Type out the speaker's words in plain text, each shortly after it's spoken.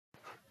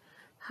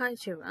Hi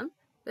everyone,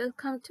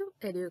 welcome to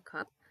Edu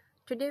Cub.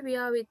 Today we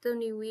are with a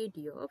new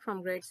video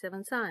from grade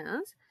 7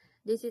 science.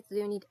 This is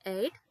unit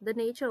 8, the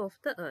nature of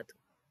the earth.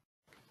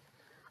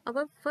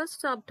 Our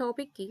first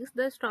subtopic is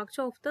the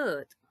structure of the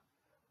earth.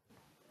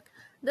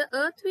 The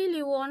earth we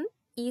live on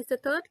is the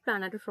third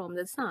planet from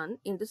the sun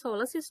in the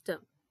solar system.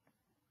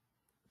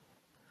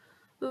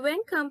 When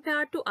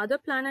compared to other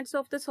planets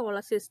of the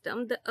solar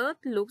system, the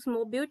earth looks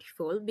more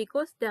beautiful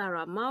because there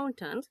are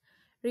mountains,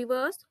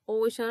 rivers,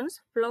 oceans,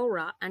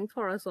 flora and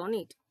forests on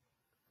it.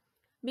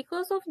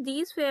 Because of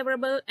these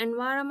favorable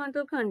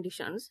environmental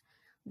conditions,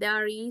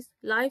 there is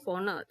life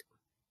on Earth.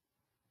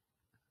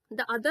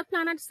 The other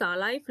planets are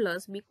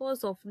lifeless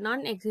because of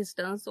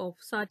non-existence of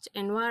such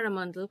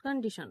environmental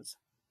conditions.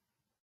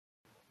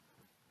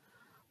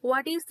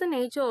 What is the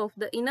nature of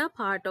the inner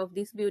part of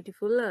this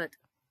beautiful Earth?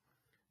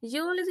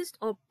 Geologists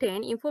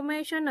obtain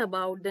information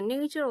about the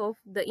nature of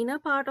the inner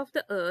part of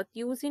the Earth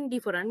using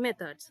different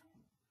methods.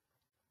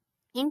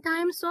 In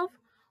times of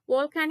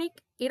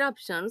volcanic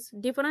eruptions,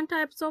 different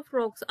types of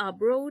rocks are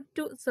brought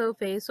to the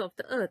surface of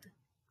the Earth.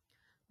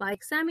 By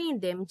examining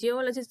them,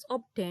 geologists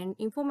obtain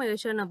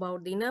information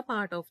about the inner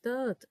part of the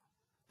Earth.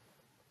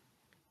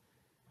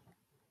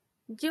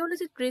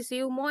 Geologists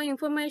receive more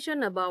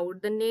information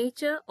about the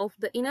nature of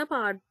the inner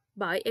part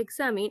by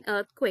examining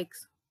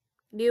earthquakes.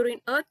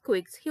 During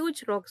earthquakes,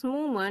 huge rocks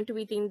movement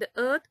within the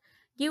Earth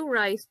give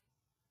rise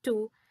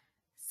to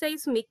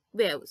seismic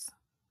waves.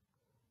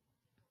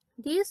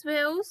 These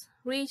waves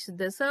reach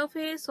the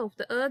surface of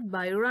the Earth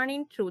by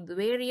running through the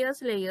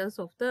various layers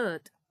of the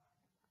Earth.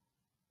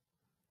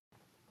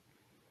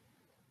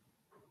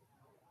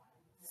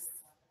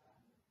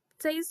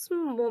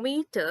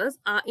 Seismometers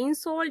are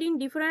installed in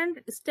different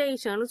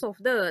stations of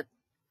the Earth.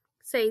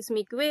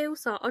 Seismic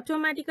waves are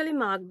automatically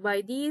marked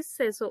by these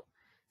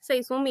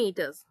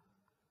seismometers.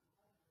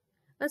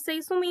 A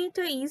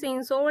seismometer is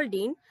installed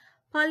in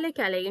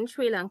Pallekele in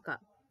Sri Lanka.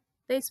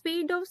 The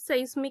speed of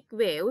seismic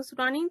waves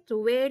running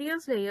through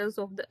various layers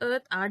of the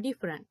Earth are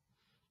different.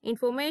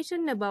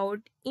 Information about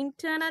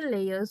internal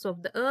layers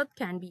of the Earth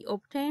can be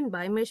obtained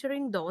by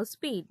measuring those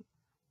speeds.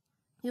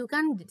 You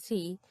can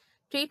see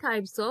three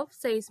types of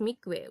seismic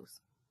waves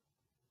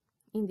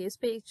in this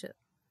picture.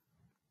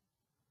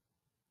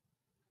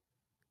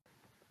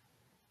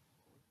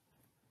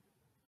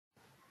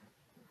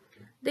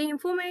 The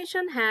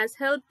information has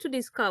helped to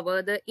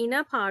discover the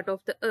inner part of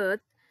the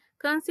Earth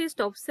consists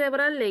of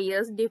several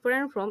layers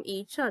different from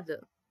each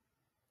other.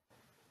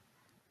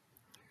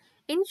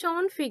 In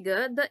shown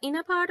figure, the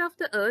inner part of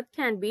the Earth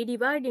can be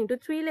divided into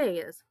three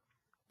layers.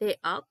 They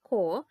are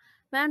core,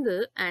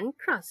 mantle, and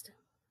crust.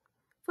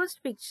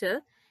 First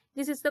picture,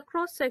 this is the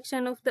cross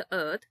section of the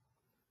Earth.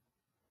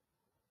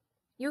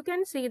 You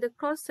can see the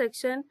cross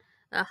section,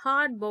 a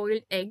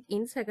hard-boiled egg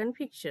in second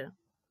picture.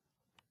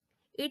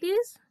 It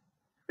is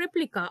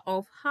replica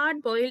of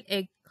hard-boiled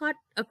egg cut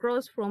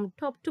across from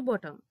top to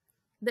bottom.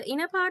 The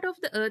inner part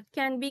of the Earth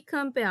can be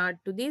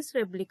compared to this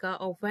replica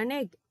of an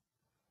egg.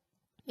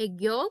 Egg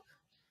yolk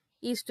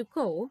is to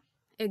core,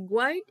 egg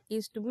white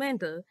is to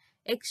mantle,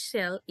 egg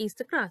shell is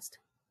the crust.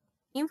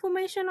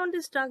 Information on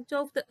the structure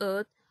of the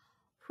Earth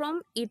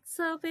from its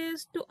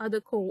surface to other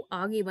core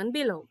are given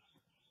below.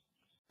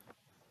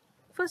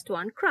 First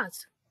one,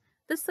 crust.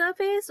 The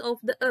surface of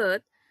the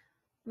Earth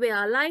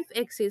where life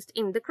exists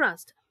in the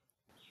crust.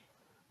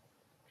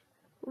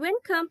 When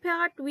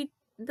compared with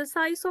the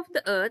size of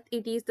the Earth,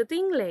 it is the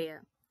thin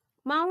layer.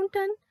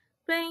 Mountains,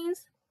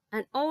 plains,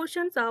 and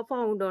oceans are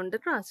found on the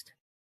crust.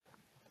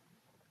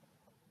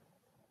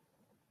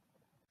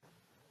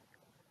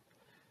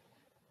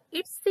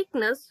 Its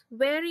thickness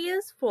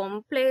varies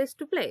from place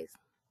to place.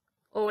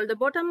 All the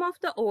bottom of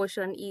the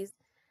ocean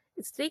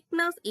its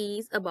thickness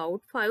is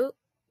about 5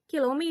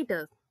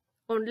 kilometers.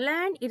 On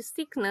land, its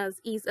thickness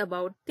is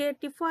about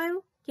 35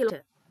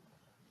 kilometers.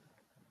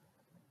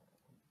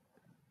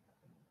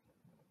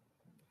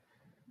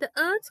 The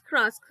Earth's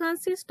crust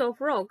consists of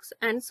rocks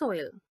and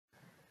soil.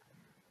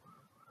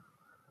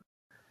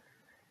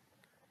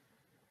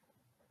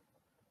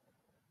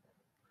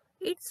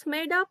 It's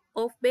made up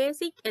of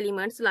basic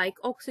elements like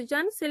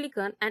oxygen,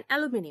 silicon, and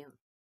aluminum.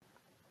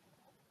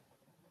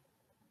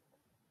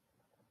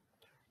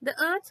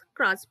 The Earth's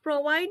crust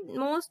provides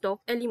most of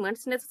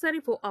elements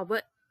necessary for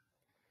our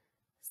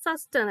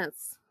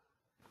sustenance.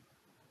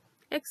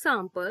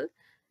 Example,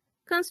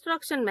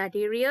 construction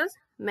materials,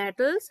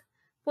 metals,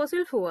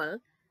 fossil fuel,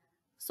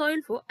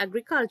 soil for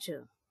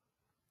agriculture.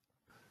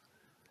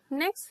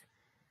 Next,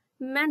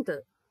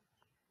 mantle.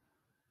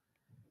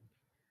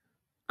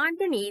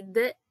 Underneath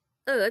the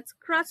Earth's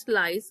crust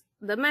lies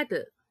the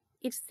mantle.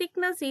 Its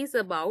thickness is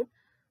about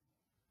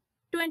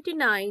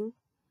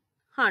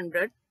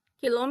 2,900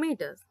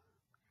 kilometers.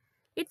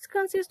 It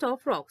consists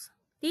of rocks.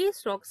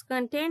 These rocks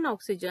contain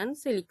oxygen,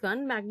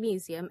 silicon,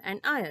 magnesium,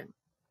 and iron.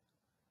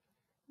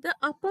 The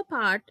upper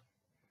part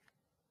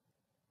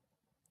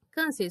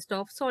consists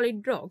of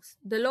solid rocks.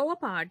 The lower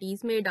part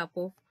is made up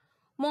of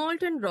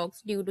molten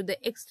rocks due to the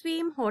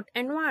extreme hot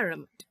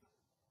environment.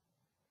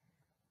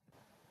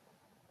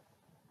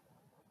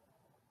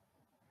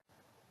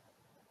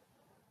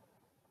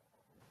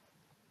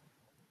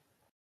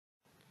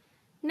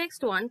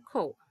 Next one,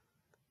 core.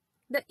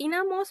 The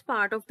innermost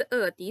part of the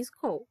Earth is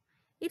core.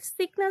 Its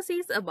thickness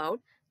is about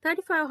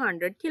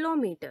 3500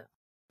 km.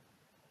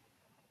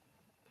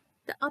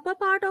 The upper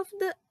part of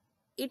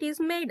it is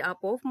made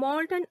up of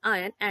molten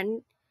iron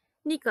and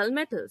nickel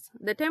metals.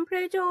 The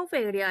temperature of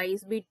area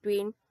is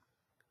between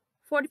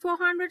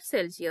 4400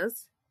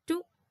 Celsius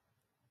to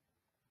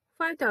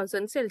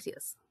 5000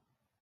 Celsius.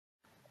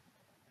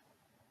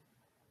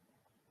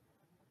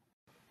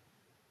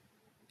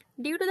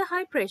 Due to the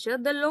high pressure,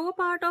 the lower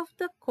part of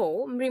the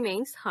core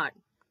remains hard.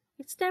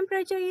 Its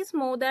temperature is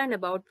more than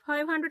about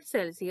 500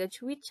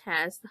 Celsius, which is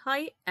as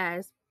high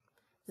as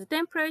the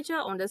temperature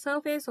on the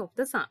surface of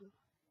the Sun.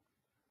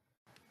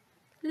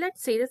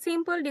 Let's see the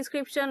simple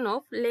description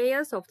of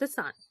layers of the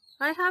Sun.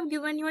 I have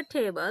given you a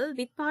table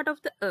with part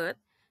of the Earth,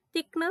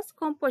 thickness,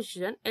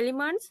 composition,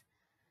 elements,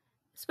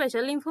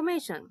 special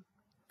information.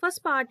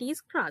 First part is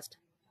crust.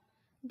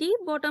 Deep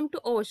bottom to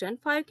ocean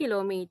 5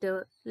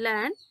 km,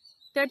 land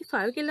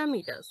 35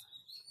 km.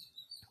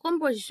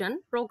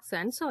 Composition, rocks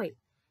and soil.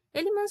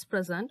 Elements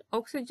present,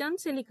 oxygen,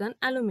 silicon,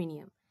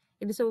 aluminium.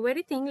 It is a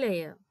very thin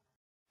layer.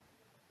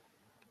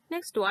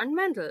 Next one,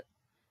 mantle.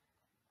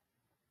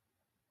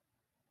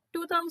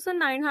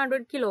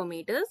 2900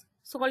 kilometers,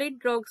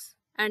 solid rocks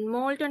and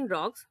molten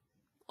rocks.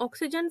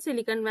 Oxygen,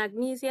 silicon,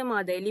 magnesium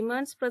are the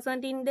elements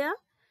present in there.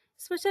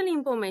 Special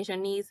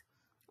information is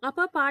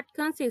upper part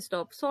consists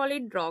of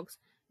solid rocks.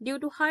 Due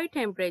to high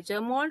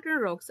temperature, molten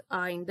rocks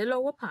are in the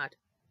lower part.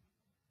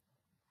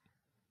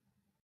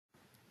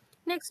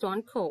 Next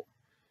one, core.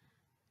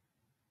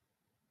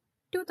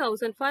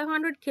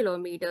 2500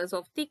 kilometers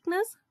of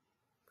thickness.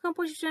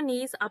 Composition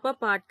is upper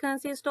part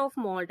consists of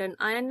molten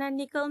iron and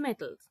nickel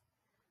metals.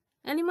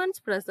 Elements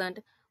present,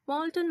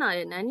 molten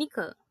iron and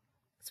nickel.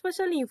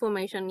 Special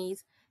information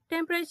is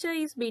temperature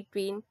is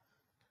between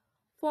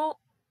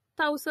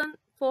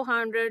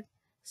 4400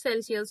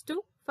 Celsius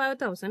to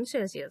 5000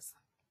 Celsius.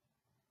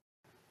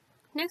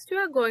 Next we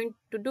are going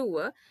to do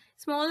a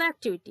small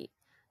activity.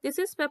 This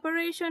is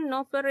preparation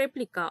of a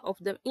replica of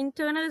the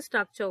internal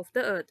structure of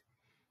the Earth.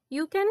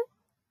 You can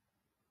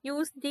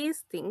use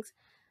these things.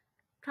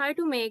 Try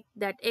to make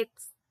that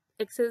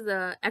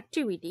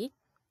activity.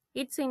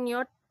 It's in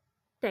your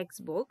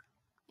textbook,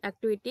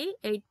 activity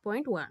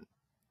 8.1.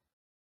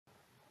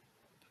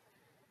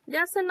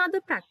 Just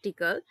another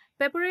practical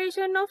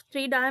preparation of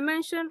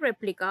three-dimensional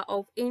replica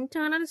of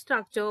internal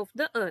structure of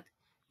the Earth.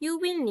 You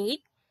will need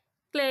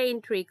clay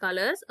in 3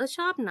 colors, a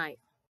sharp knife.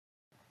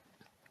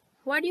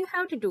 What you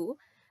have to do?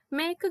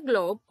 Make a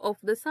globe of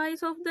the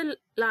size of the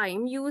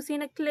lime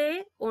using a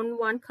clay on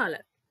one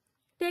color.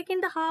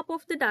 Taking the half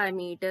of the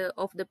diameter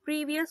of the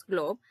previous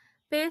globe,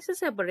 place a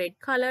separate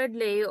colored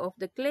layer of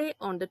the clay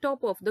on the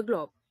top of the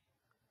globe.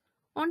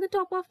 On the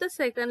top of the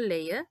second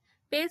layer,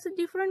 place a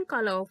different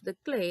color of the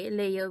clay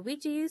layer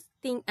which is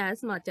thin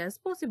as much as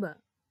possible.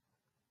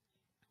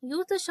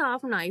 Use the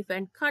sharp knife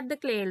and cut the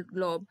clay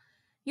globe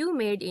you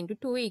made into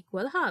 2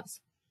 equal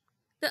halves.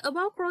 The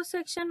above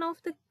cross-section of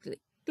the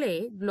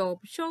clay globe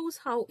shows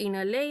how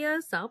inner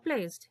layers are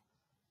placed.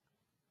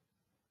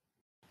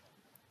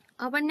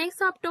 Our next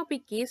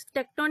subtopic is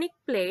tectonic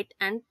plate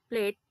and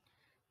plate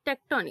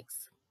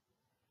tectonics.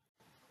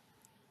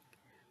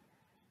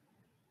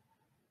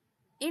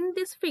 In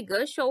this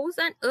figure shows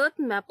an earth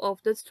map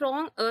of the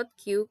strong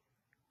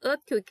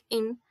earthquake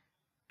in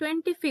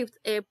 25th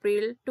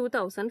April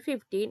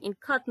 2015 in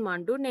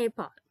Kathmandu,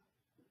 Nepal.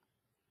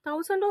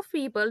 Thousands of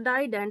people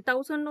died and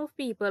thousands of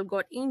people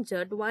got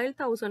injured while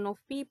thousands of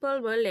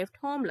people were left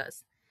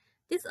homeless.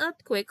 This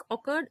earthquake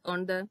occurred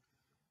on the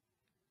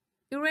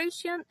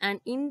Eurasian and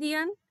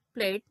Indian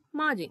plate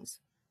margins.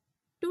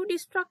 2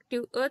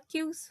 destructive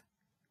earthquakes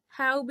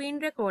have been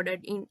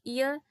recorded in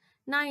year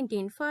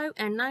 1905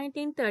 and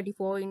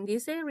 1934 in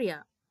this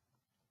area.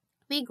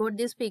 We got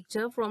this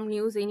picture from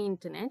news in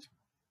internet.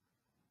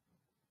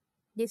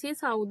 This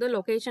is how the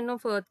location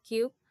of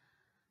earthquake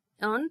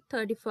on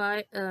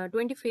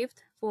 25th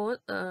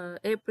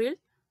April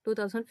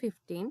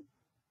 2015.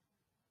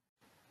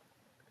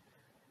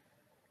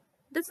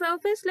 The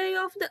surface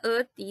layer of the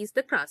Earth is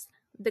the crust.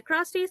 The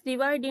crust is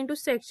divided into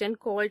sections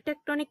called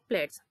tectonic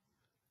plates.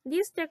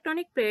 These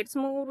tectonic plates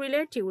move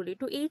relatively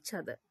to each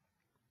other.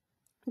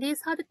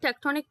 These are the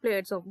tectonic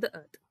plates of the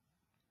Earth.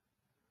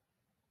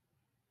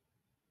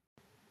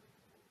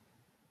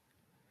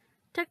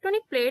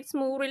 Tectonic plates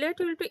move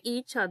relatively to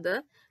each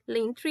other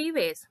in 3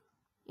 ways.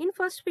 In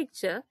first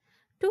picture,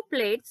 2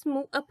 plates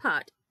move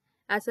apart.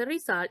 As a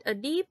result, a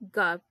deep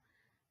gulf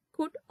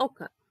could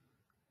occur.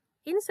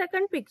 In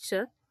second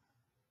picture,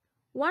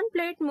 one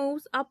plate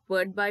moves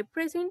upward by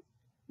pressing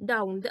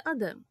down the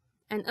other.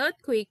 An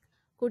earthquake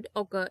could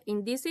occur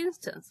in this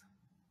instance.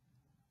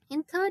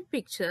 In third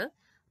picture,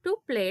 2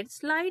 plates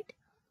slide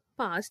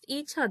past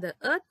each other.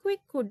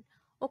 Earthquake could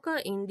occur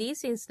in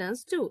this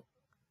instance too.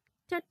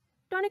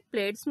 Tectonic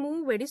plates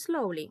move very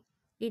slowly.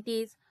 It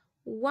is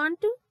 1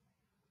 to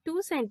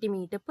 2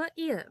 cm per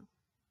year.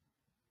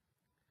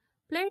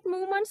 Plate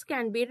movements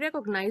can be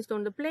recognized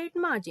on the plate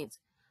margins.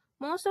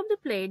 Most of the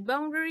plate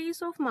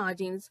boundaries of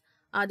margins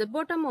are the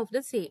bottom of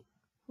the sea.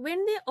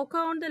 When they occur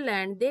on the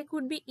land, they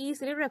could be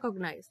easily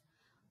recognized.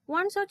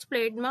 One such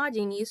plate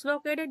margin is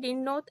located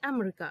in North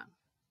America.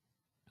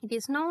 It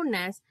is known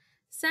as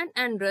San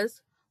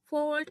Andreas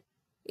Fault.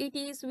 It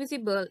is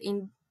visible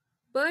in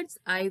bird's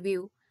eye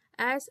view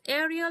as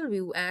aerial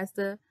view as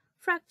the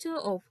fracture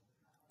of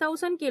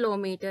 1000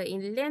 km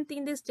in length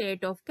in the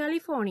state of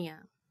California.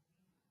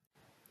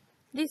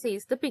 This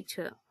is the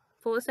picture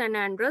for San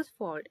Andreas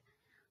Fault.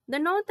 The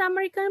North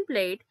American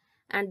plate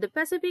and the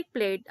Pacific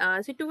plate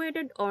are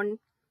situated on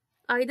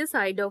either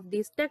side of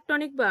this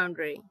tectonic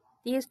boundary.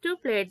 These two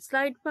plates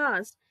slide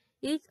past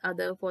each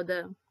other for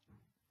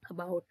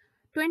about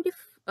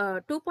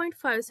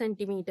 2.5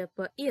 centimeter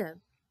per year.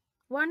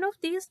 One of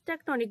these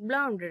tectonic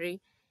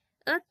boundary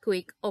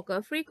earthquakes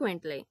occur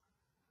frequently.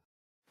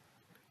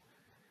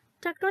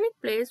 Tectonic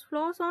plates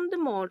flows on the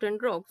molten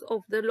rocks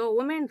of the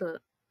lower mantle.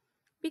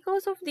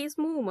 Because of this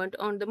movement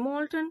on the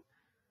molten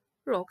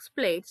rocks,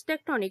 plates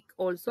tectonic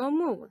also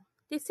move.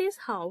 This is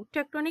how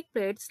tectonic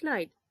plates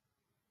slide.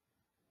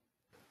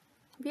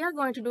 We are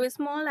going to do a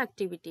small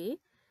activity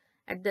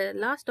at the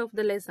last of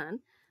the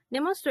lesson,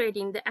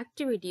 demonstrating the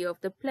activity of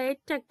the plate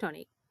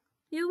tectonic.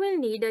 You will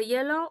need a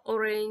yellow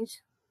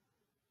orange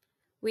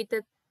with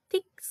a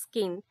thick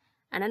skin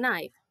and a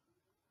knife.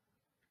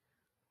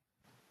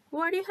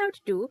 What you have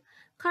to do,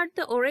 cut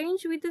the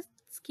orange with the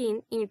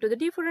skin into the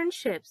different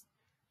shapes.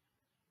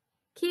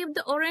 Keep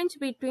the orange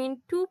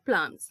between two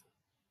plums.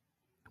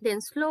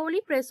 Then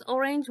slowly press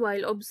orange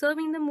while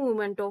observing the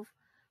movement of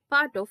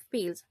part of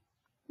peels.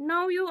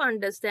 Now you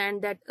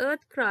understand that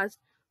earth crust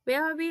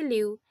where we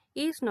live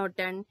is not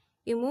an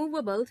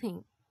immovable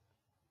thing.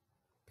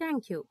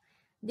 Thank you.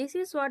 This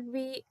is what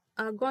we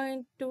are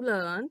going to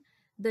learn,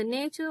 the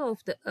nature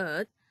of the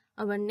earth.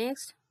 Our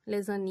next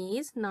lesson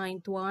is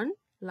 9th one,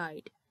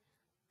 light.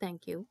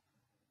 Thank you.